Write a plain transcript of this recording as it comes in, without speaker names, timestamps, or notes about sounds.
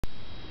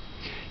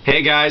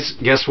Hey guys,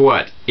 guess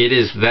what? It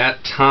is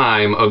that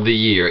time of the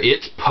year.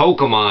 It's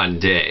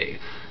Pokemon Day.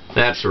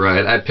 That's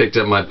right, I picked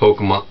up my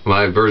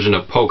version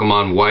of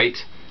Pokemon White,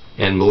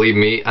 and believe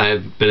me,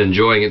 I've been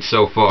enjoying it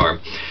so far.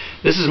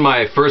 This is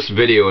my first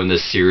video in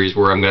this series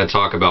where I'm going to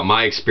talk about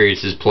my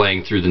experiences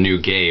playing through the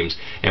new games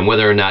and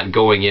whether or not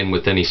going in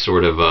with any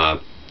sort of,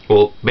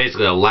 well,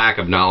 basically a lack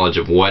of knowledge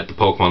of what the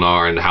Pokemon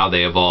are and how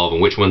they evolve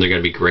and which ones are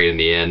going to be great in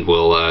the end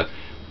will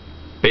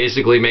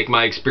basically make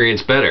my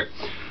experience better.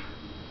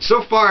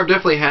 So far, I've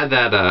definitely had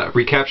that,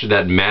 recaptured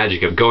that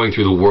magic of going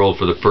through the world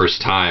for the first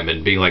time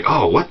and being like,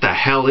 oh, what the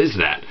hell is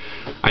that?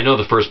 I know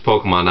the first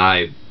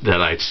Pokemon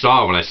that I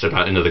saw when I stepped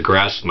out into the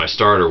grass with my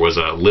starter was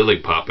a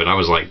Lillipup, and I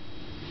was like,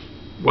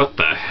 what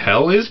the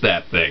hell is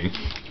that thing?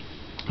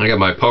 I got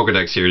my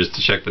Pokedex here just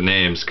to check the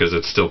names because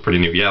it's still pretty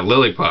new. Yeah,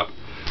 Lillipup.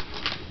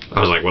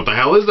 I was like, what the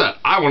hell is that?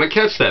 I want to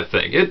catch that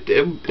thing.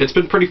 It's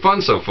been pretty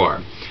fun so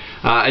far.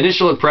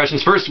 Initial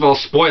impressions. First of all,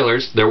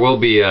 spoilers. There will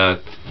be,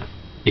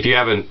 if you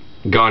haven't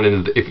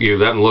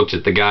looked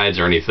at the guides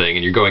or anything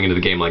and you're going into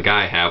the game like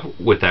I have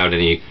without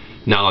any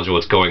knowledge of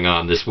what's going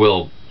on, this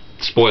will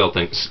spoil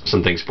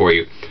some things for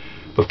you.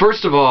 But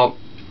first of all,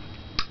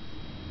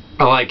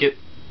 I like it.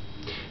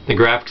 The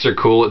graphics are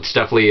cool. It's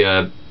definitely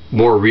a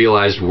more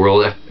realized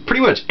world.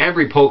 Pretty much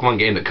every Pokemon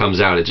game that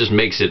comes out, it just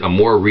makes it a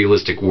more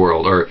realistic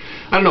world. Or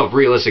I don't know if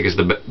realistic is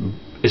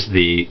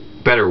the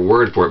better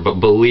word for it, but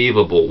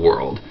believable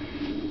world.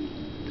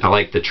 I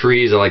like the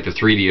trees, I like the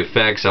 3D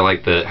effects, I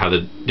like how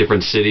the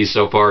different cities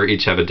so far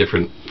each have a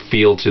different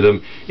feel to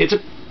them.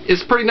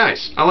 It's pretty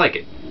nice. I like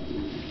it.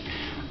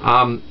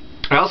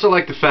 I also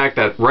like the fact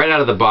that right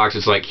out of the box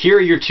it's like, here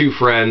are your two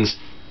friends,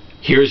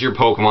 here's your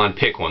Pokemon,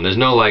 pick one. There's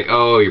no like,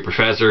 oh, your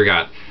professor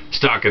got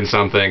stuck in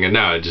something, and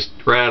no, just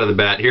right out of the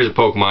bat, here's a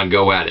Pokemon,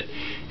 go at it.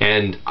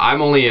 And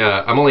I'm only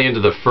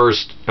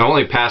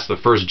past the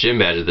first gym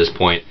badge at this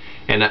point.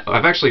 And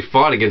I've actually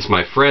fought against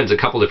my friends a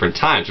couple different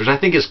times, which I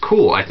think is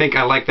cool. I think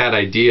I like that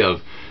idea of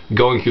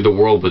going through the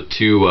world with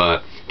two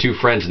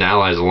friends and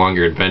allies along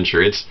your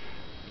adventure. It's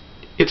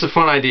a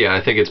fun idea.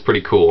 I think it's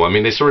pretty cool. I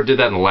mean, they sort of did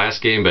that in the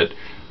last game, but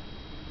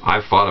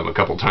I've fought them a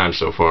couple times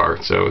so far,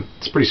 so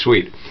it's pretty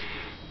sweet.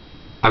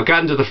 I've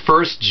gotten to the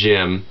first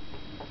gym,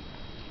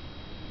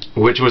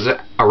 which was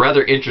a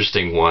rather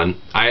interesting one.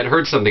 I had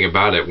heard something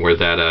about it where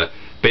that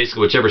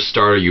basically whichever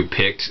starter you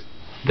picked,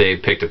 they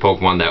picked a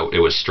Pokemon that it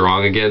was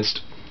strong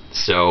against.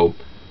 So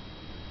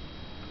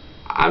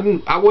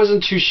I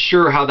wasn't too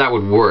sure how that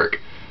would work.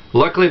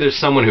 Luckily there's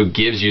someone who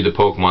gives you the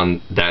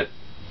Pokemon that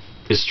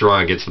is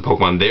strong against the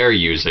Pokemon they're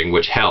using,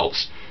 which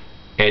helps.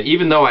 And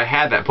even though I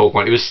had that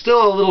Pokemon, it was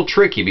still a little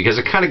tricky because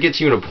it kind of gets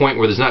you in a point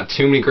where there's not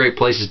too many great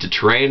places to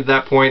train at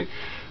that point.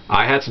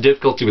 I had some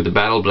difficulty with the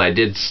battle, but I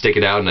did stick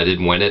it out and I did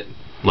win it.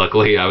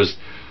 Luckily, I was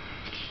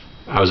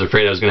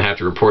afraid I was going to have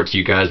to report to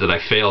you guys that I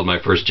failed my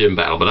first gym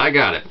battle, but I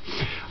got it.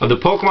 Of the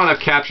Pokemon I've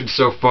captured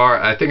so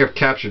far, I think I've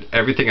captured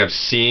everything I've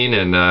seen,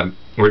 and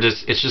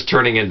it's just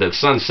turning into, the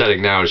sun's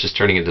setting now, it's just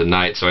turning into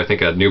night, so I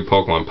think a new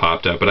Pokemon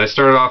popped up. But I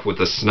started off with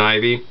the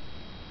Snivy,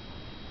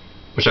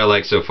 which I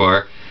like so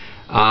far.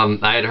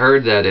 I had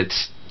heard that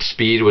its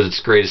speed was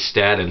its greatest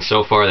stat, and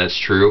so far that's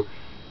true.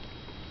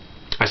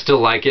 I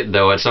still like it,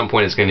 though at some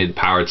point it's going to need to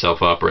power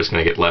itself up or it's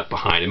going to get left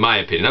behind, in my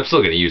opinion. I'm still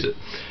going to use it.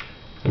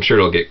 I'm sure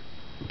it'll get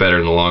better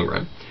in the long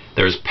run.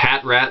 There's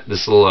Patrat,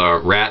 this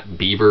little rat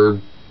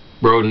beaver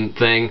rodent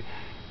thing.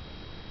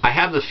 I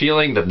have the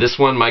feeling that this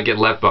one might get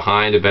left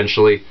behind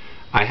eventually.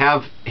 I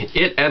have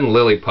it and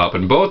Lillipup,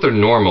 and both are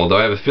normal, though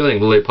I have a feeling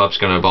Lillipup's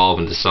going to evolve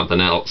into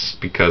something else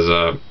because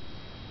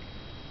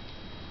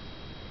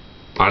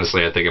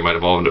honestly I think it might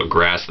evolve into a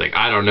grass thing.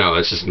 I don't know,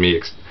 it's just me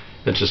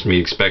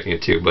expecting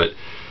it to. But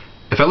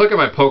if I look at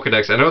my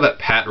Pokedex, I know that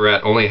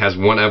Patrat only has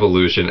one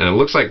evolution, and it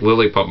looks like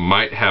Lillipup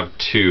might have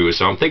two,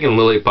 so I'm thinking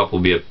Lillipup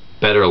will be a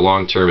better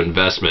long-term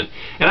investment.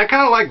 And I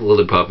kind of like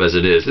Lillipup as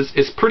it is.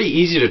 It's pretty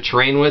easy to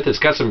train with. It's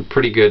got some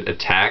pretty good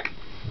attack.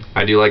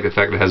 I do like the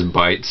fact that it has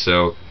bite,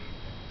 so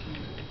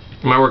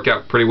it might work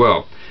out pretty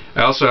well.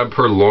 I also have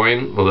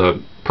Purloin,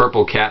 the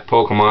purple cat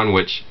Pokemon,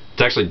 which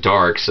it's actually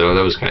dark, so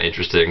that was kind of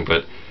interesting,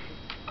 but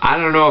I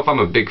don't know if I'm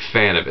a big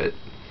fan of it.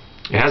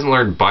 It hasn't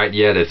learned Bite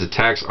yet. Its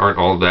attacks aren't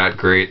all that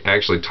great. I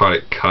actually taught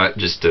it Cut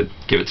just to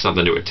give it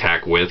something to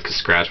attack with because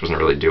Scratch wasn't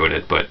really doing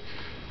it, but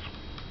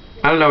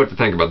I don't know what to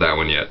think about that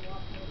one yet.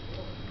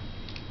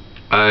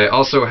 I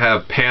also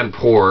have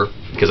Panpour,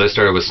 because I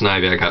started with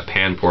Snivy. I got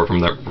Panpour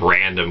from that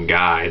random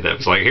guy that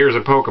was like, here's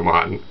a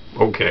Pokemon.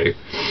 Okay.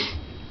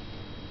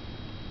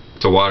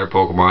 It's a water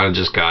Pokemon. I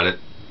just got it.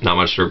 Not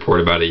much to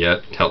report about it yet.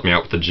 It helped me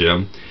out with the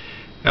gym.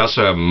 I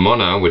also have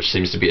Mona, which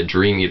seems to be a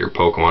Dream Eater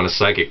Pokemon, a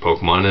Psychic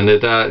Pokemon, and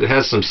it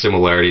has some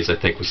similarities, I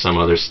think, with some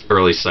other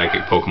early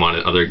Psychic Pokemon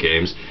in other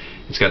games.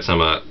 It's got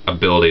some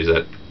abilities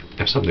that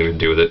have something to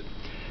do with it.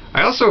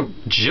 I also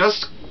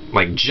just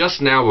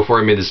now,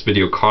 before I made this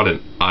video, caught an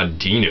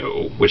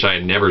Audino, which I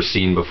had never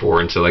seen before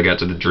until I got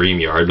to the Dream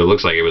Yard, but it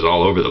looks like it was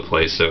all over the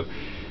place, so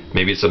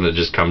maybe it's something that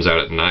just comes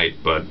out at night,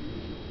 but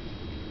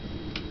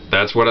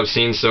that's what I've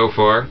seen so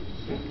far.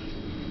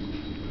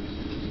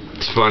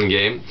 It's a fun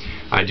game.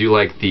 I do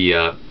like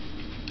the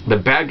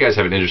bad guys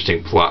have an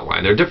interesting plot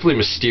line. They're definitely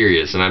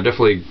mysterious, and I'm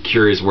definitely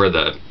curious where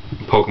the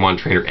Pokemon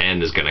trainer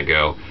N is gonna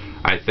go.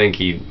 I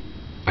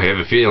have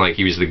a feeling like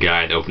he was the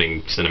guy in the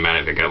opening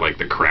cinematic that got like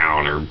the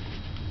crown or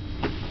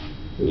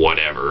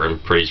whatever. I'm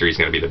pretty sure he's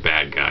gonna be the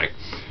bad guy.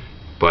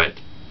 But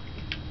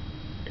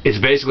it's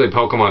basically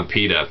Pokemon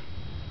PETA.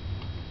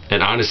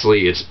 And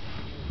honestly,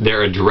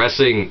 they're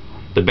addressing,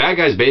 the bad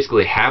guys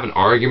basically have an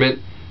argument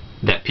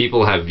that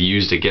people have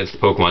used against the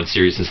Pokemon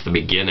series since the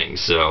beginning.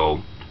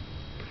 So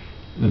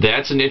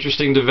that's an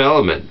interesting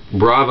development.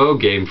 Bravo,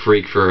 Game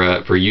Freak,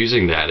 for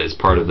using that as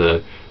part of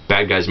the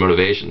bad guys'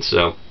 motivation.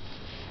 So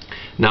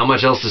not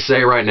much else to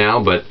say right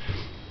now, but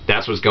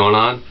that's what's going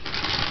on.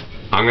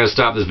 I'm going to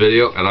stop this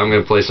video and I'm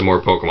going to play some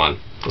more Pokemon.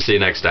 I'll see you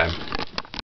next time.